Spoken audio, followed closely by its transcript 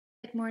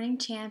Good morning,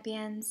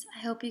 champions.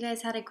 I hope you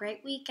guys had a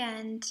great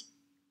weekend.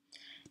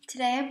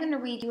 Today I'm going to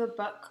read you a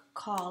book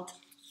called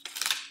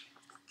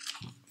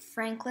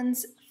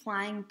Franklin's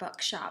Flying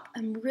Bookshop.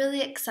 I'm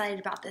really excited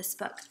about this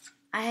book.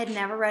 I had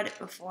never read it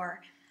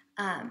before.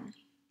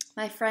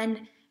 My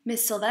friend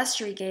Miss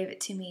Silvestri gave it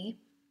to me.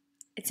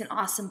 It's an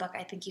awesome book.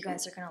 I think you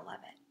guys are going to love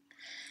it.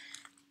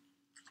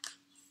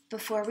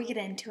 Before we get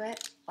into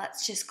it,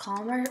 let's just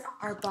calm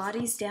our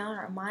bodies down,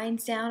 our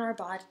minds down,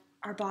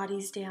 our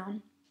bodies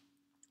down.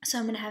 So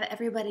I'm going to have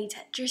everybody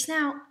touch your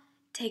snout.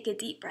 Take a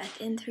deep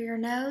breath in through your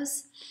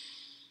nose.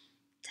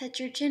 Touch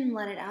your chin,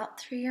 let it out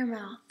through your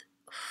mouth.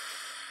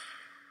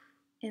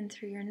 In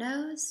through your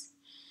nose.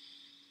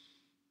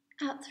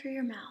 Out through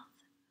your mouth.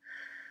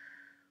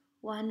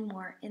 One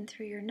more. In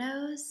through your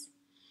nose.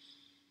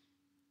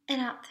 And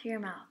out through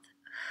your mouth.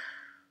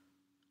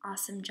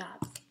 Awesome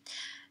job.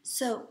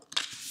 So,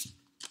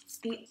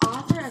 the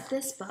author of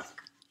this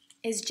book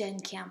is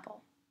Jen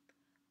Campbell.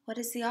 What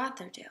does the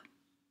author do?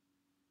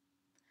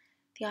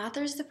 The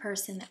author is the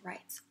person that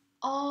writes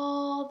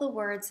all the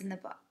words in the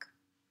book.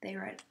 They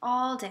write it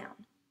all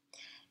down.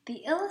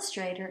 The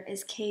illustrator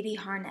is Katie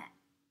Harnett.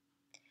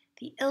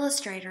 The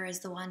illustrator is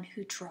the one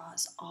who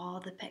draws all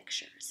the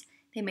pictures.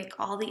 They make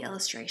all the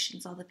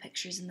illustrations, all the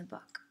pictures in the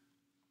book.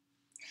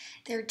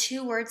 There are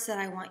two words that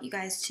I want you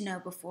guys to know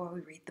before we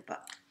read the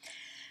book.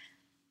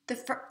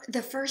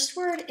 The first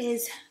word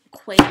is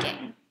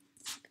quaking.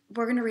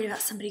 We're going to read about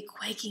somebody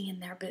quaking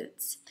in their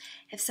boots.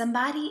 If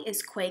somebody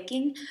is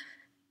quaking,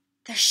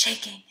 they're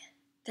shaking.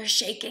 They're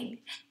shaking.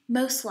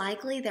 Most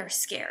likely, they're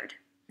scared.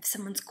 If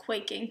someone's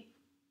quaking,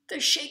 they're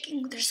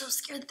shaking. They're so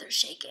scared that they're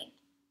shaking.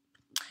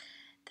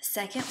 The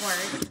second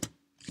word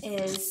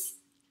is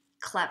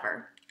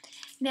clever.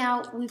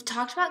 Now, we've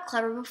talked about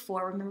clever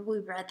before. Remember we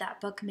read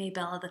that book,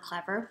 Maybella the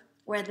Clever,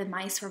 where the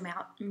mice were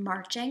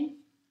marching?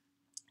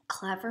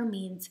 Clever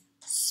means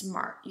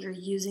smart. You're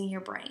using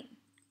your brain.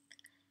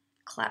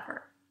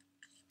 Clever.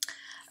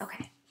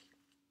 Okay.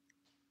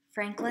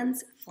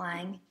 Franklin's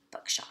Flying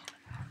Bookshop.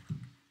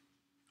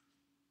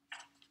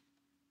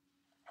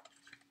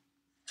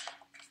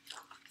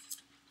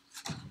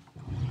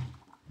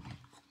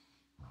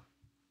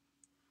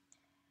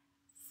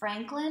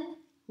 Franklin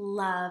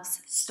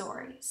loves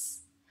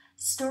stories.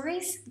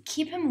 Stories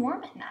keep him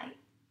warm at night.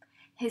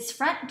 His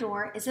front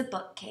door is a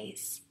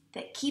bookcase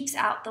that keeps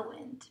out the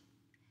wind.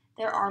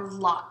 There are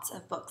lots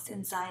of books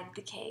inside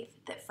the cave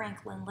that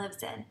Franklin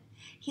lives in.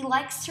 He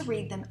likes to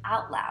read them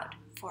out loud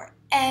for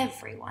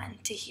everyone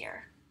to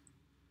hear.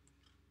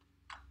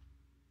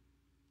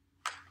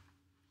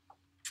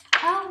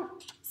 Oh,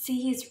 see,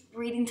 he's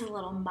reading to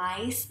little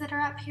mice that are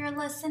up here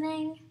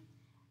listening,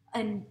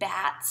 and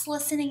bats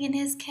listening in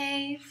his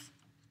cave.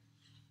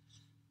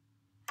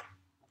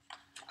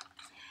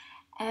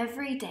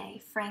 Every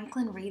day,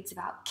 Franklin reads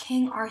about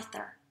King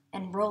Arthur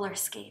and roller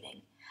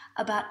skating,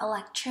 about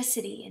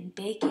electricity and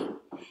baking.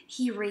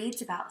 He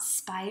reads about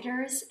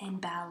spiders and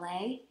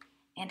ballet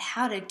and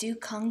how to do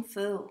kung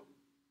fu.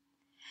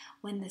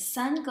 When the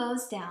sun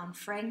goes down,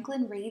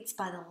 Franklin reads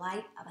by the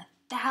light of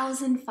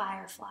 1,000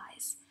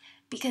 fireflies,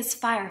 because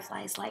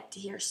fireflies like to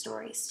hear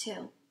stories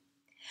too.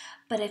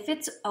 But if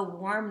it's a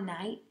warm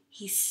night,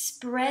 he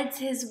spreads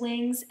his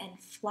wings and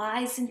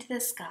flies into the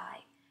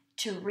sky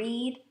to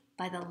read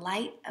by the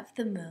light of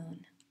the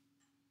moon.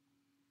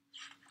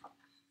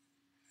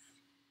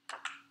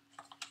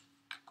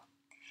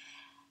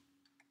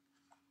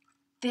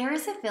 There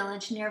is a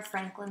village near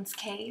Franklin's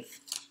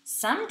cave.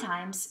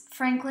 Sometimes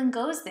Franklin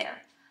goes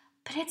there,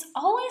 but it's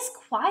always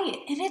quiet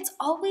and it's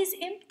always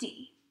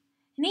empty.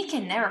 And he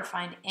can never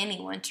find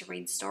anyone to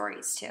read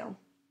stories to.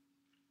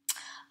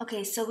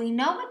 Okay, so we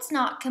know it's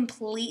not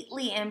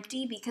completely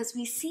empty because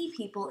we see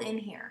people in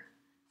here.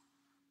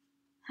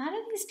 How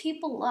do these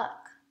people look?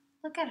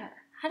 Look at her.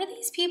 How do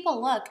these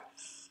people look?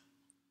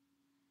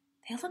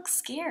 They look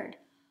scared.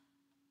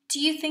 Do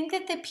you think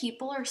that the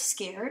people are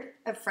scared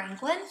of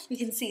Franklin? We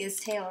can see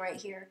his tail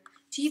right here.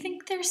 Do you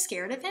think they're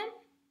scared of him?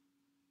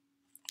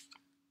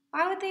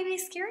 Why would they be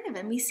scared of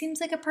him? He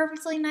seems like a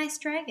perfectly nice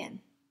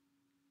dragon.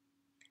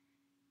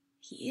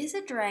 He is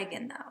a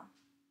dragon,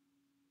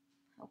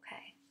 though.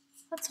 Okay,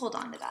 let's hold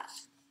on to that.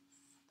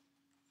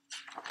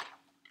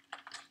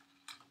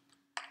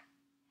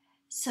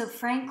 So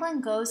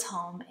Franklin goes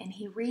home and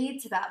he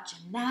reads about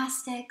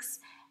gymnastics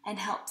and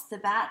helps the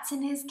bats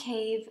in his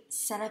cave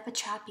set up a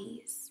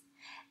trapeze.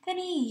 Then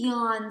he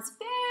yawns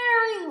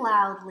very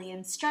loudly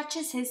and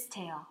stretches his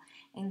tail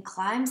and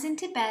climbs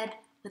into bed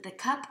with a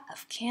cup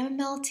of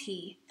chamomile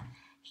tea.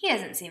 He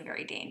doesn't seem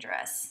very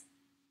dangerous.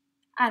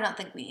 I don't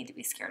think we need to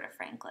be scared of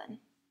Franklin.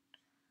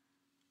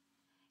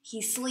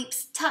 He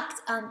sleeps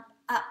tucked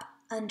up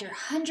under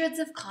hundreds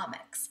of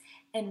comics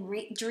and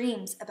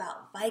dreams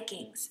about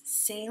Vikings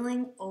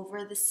sailing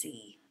over the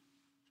sea.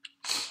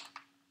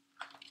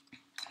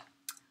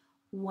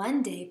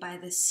 One day by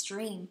the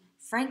stream,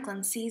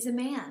 Franklin sees a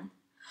man.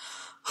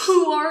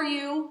 "Who are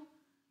you?"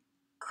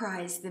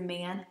 cries the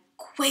man,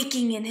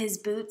 quaking in his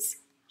boots.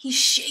 He's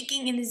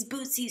shaking in his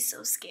boots. He's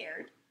so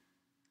scared.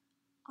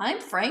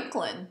 "I'm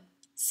Franklin,"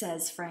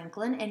 says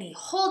Franklin, and he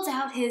holds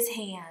out his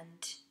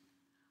hand.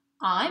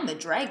 I'm a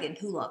dragon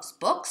who loves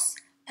books,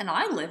 and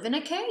I live in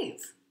a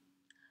cave.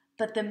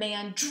 But the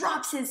man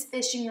drops his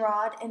fishing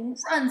rod and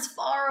runs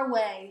far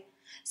away.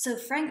 So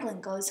Franklin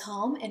goes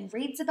home and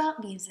reads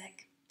about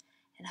music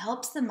and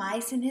helps the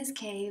mice in his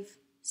cave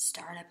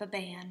start up a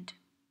band.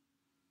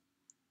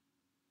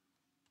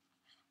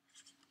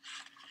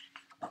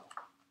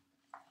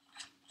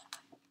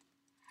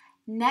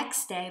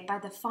 Next day by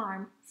the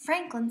farm,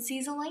 Franklin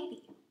sees a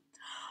lady.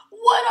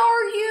 What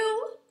are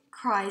you?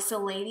 Cries the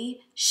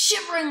lady,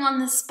 shivering on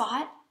the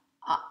spot.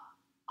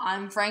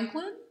 I'm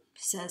Franklin,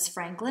 says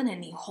Franklin,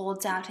 and he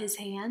holds out his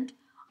hand.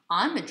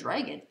 I'm a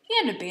dragon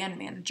and a band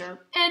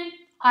manager, and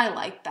I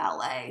like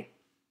ballet.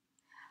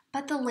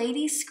 But the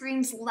lady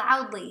screams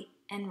loudly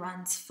and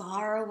runs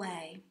far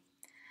away.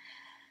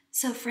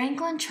 So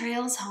Franklin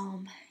trails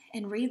home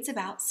and reads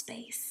about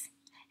space,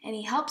 and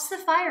he helps the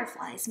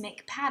fireflies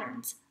make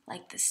patterns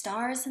like the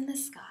stars in the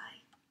sky.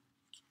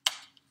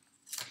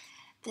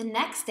 The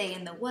next day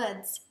in the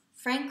woods,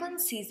 Franklin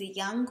sees a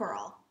young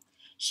girl.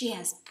 She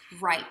has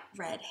bright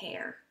red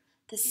hair,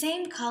 the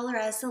same color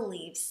as the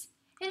leaves,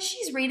 and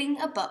she's reading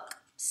a book,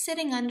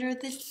 sitting under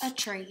a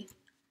tree.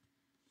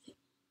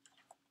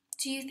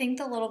 Do you think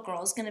the little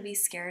girl's going to be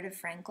scared of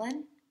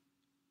Franklin?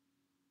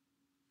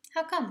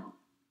 How come?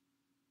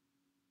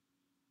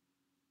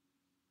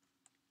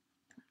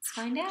 Let's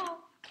find out.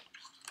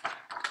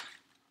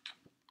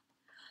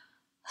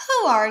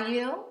 Who are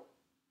you?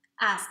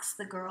 Asks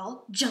the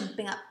girl,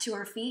 jumping up to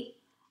her feet.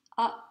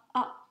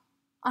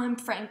 I'm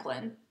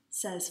Franklin,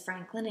 says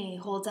Franklin, and he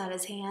holds out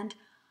his hand.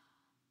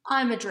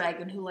 I'm a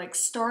dragon who likes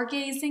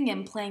stargazing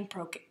and playing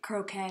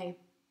croquet.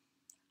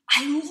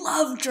 I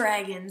love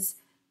dragons,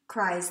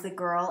 cries the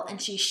girl,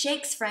 and she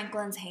shakes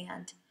Franklin's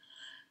hand.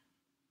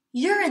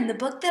 You're in the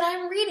book that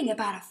I'm reading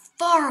about a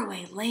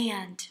faraway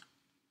land.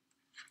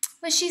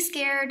 Was she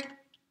scared?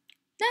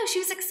 No, she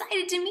was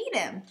excited to meet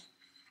him.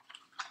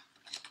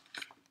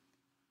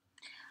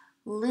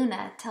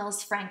 Luna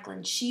tells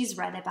Franklin she's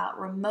read about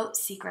remote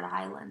secret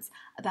islands,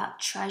 about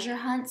treasure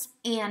hunts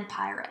and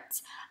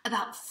pirates,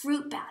 about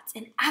fruit bats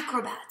and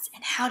acrobats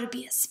and how to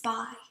be a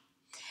spy.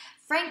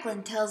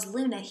 Franklin tells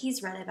Luna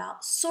he's read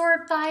about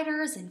sword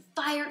fighters and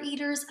fire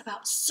eaters,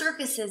 about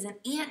circuses and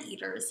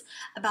anteaters,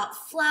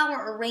 about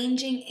flower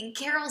arranging and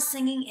carol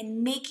singing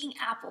and making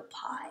apple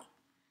pie.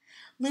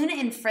 Luna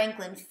and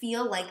Franklin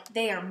feel like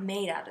they are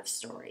made out of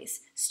stories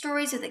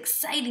with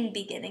exciting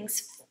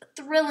beginnings,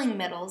 thrilling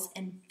middles,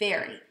 and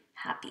very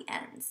happy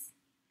ends.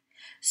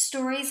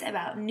 Stories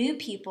about new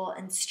people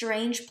and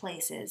strange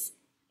places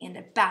and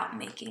about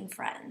making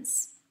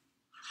friends.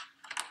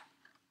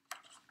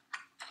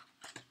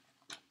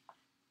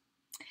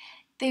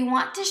 They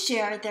want to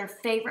share their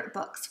favorite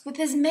books with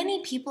as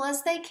many people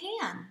as they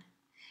can.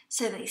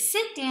 So they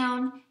sit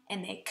down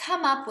and they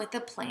come up with a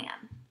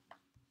plan.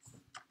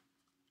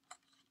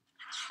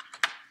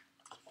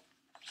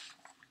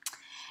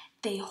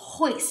 They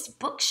hoist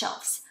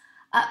bookshelves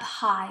up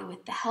high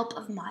with the help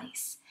of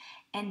mice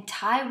and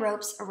tie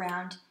ropes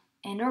around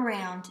and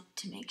around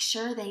to make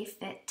sure they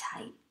fit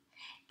tight.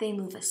 They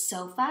move a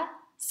sofa,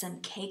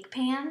 some cake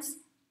pans,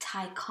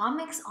 tie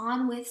comics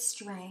on with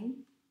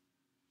string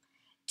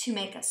to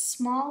make a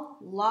small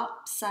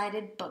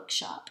lopsided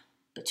bookshop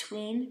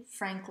between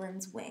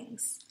Franklin's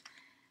wings.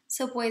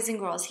 So boys and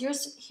girls,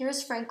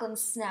 here's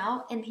Franklin's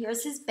snout and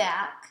here's his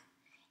back.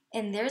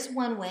 And there's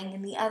one wing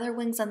and the other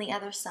wing's on the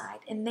other side.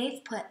 And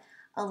they've put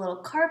a little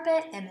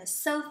carpet and a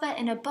sofa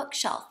and a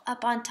bookshelf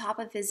up on top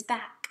of his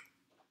back.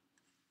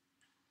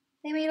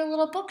 They made a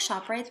little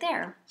bookshop right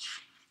there.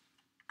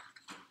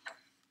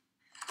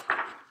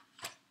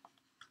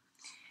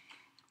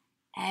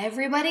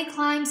 Everybody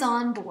climbs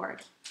on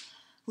board.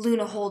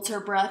 Luna holds her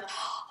breath.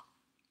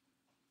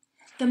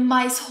 The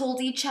mice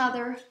hold each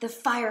other. The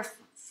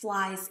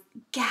fireflies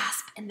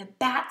gasp and the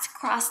bats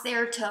cross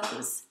their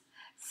toes.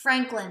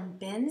 Franklin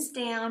bends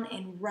down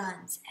and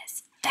runs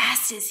as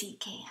fast as he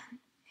can.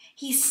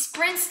 He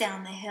sprints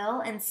down the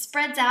hill and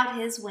spreads out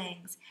his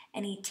wings,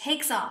 and he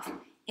takes off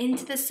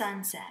into the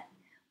sunset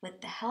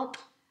with the help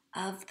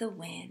of the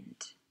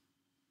wind.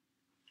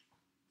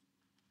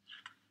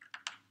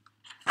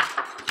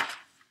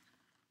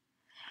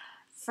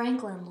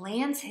 Franklin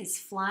lands his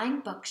flying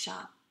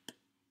bookshop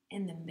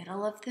in the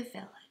middle of the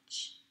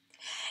village.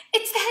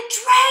 It's that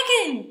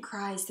dragon,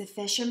 cries the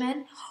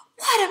fisherman.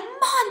 What a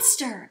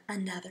monster,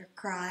 another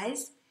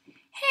cries.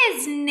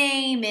 His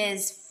name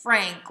is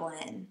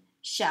Franklin,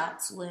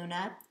 shouts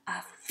Luna,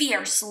 a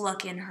fierce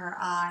look in her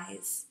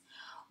eyes.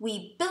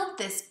 We built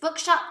this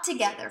bookshop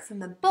together from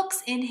the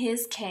books in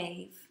his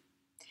cave.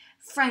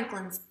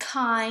 Franklin's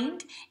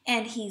kind,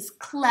 and he's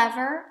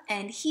clever,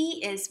 and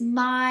he is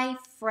my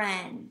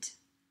friend.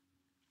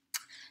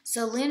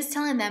 So Luna's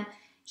telling them,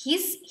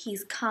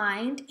 He's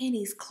kind and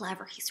he's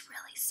clever. He's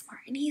really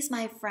smart and he's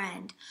my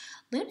friend.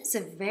 Luna's a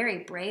very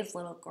brave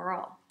little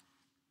girl.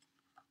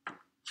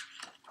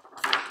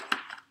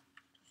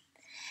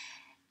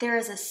 There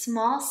is a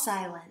small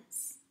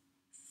silence.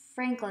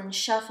 Franklin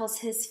shuffles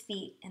his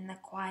feet in the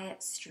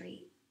quiet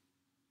street.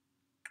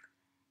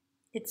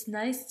 It's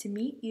nice to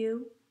meet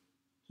you,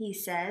 he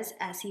says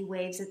as he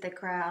waves at the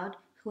crowd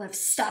who have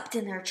stopped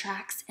in their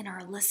tracks and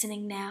are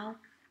listening now.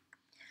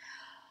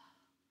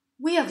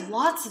 We have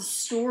lots of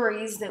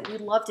stories that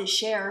we'd love to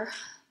share.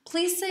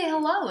 Please say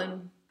hello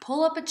and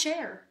pull up a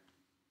chair.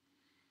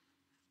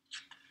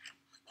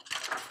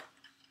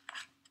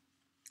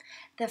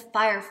 The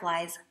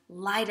fireflies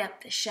light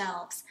up the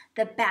shelves,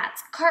 the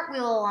bats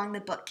cartwheel along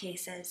the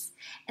bookcases,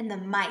 and the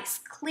mice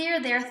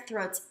clear their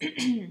throats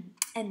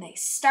and they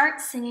start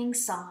singing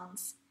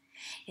songs.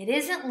 It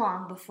isn't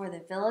long before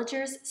the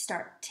villagers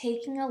start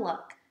taking a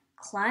look,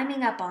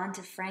 climbing up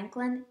onto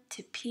Franklin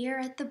to peer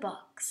at the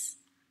books.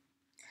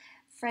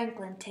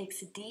 Franklin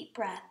takes a deep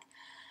breath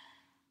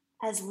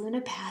as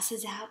Luna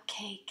passes out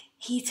cake.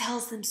 He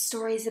tells them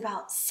stories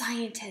about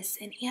scientists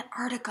in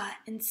Antarctica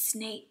and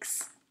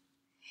snakes.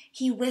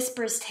 He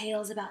whispers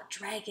tales about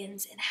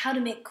dragons and how to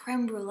make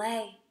creme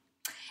brulee.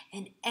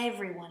 And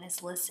everyone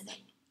is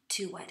listening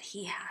to what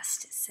he has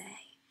to say.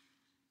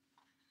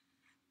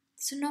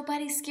 So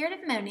nobody's scared of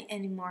him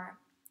anymore.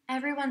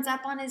 Everyone's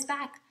up on his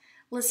back,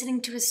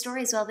 listening to his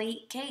stories while they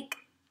eat cake.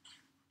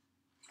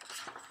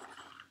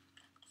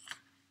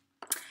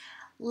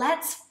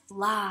 Let's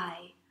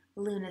fly,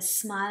 Luna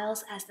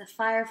smiles as the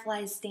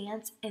fireflies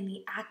dance and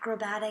the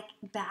acrobatic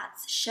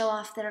bats show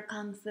off their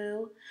kung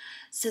fu.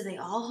 So they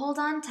all hold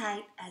on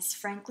tight as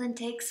Franklin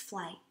takes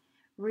flight,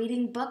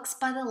 reading books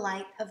by the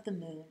light of the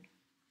moon.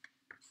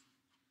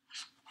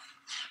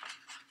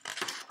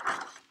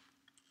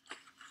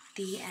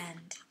 The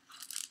end.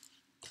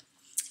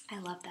 I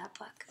love that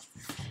book.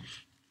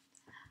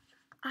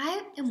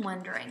 I am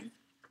wondering,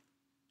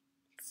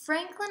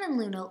 Franklin and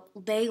Luna,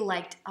 they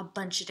liked a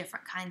bunch of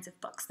different kinds of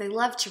books. They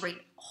love to read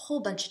a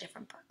whole bunch of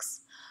different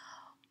books.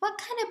 What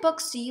kind of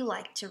books do you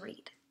like to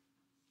read?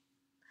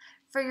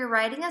 For your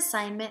writing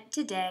assignment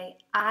today,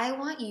 I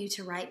want you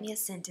to write me a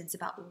sentence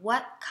about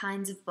what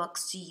kinds of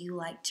books do you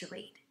like to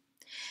read.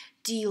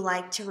 Do you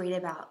like to read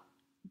about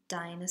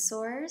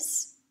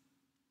dinosaurs?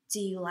 Do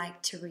you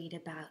like to read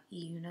about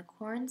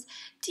unicorns?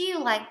 Do you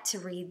like to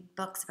read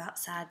books about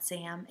Sad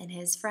Sam and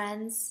his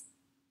friends?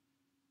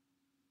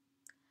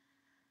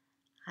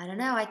 I don't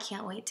know, I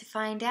can't wait to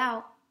find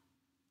out.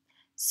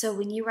 So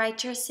when you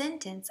write your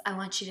sentence, I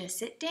want you to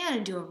sit down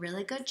and do a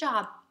really good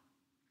job.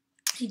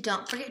 You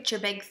don't forget your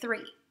big 3.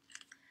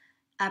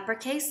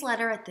 Uppercase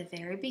letter at the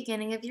very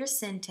beginning of your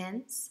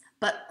sentence,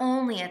 but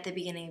only at the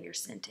beginning of your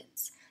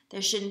sentence.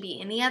 There shouldn't be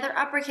any other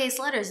uppercase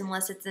letters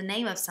unless it's the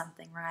name of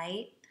something,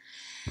 right?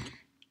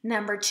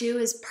 Number 2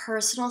 is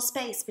personal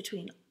space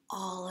between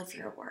all of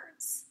your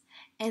words.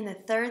 And the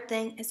third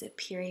thing is a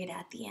period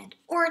at the end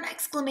or an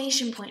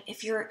exclamation point.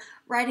 If you're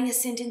writing a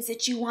sentence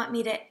that you want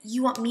me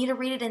to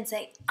read it and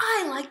say,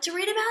 I like to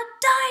read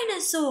about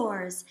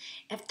dinosaurs.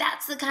 If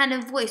that's the kind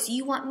of voice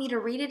you want me to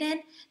read it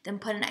in, then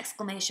put an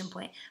exclamation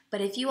point.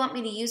 But if you want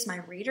me to use my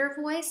reader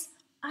voice,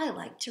 I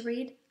like to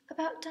read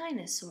about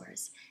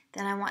dinosaurs.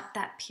 Then I want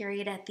that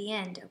period at the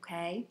end,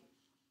 okay?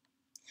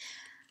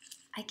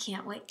 I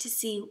can't wait to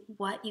see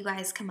what you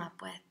guys come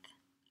up with.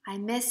 I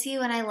miss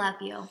you and I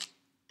love you.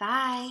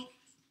 Bye.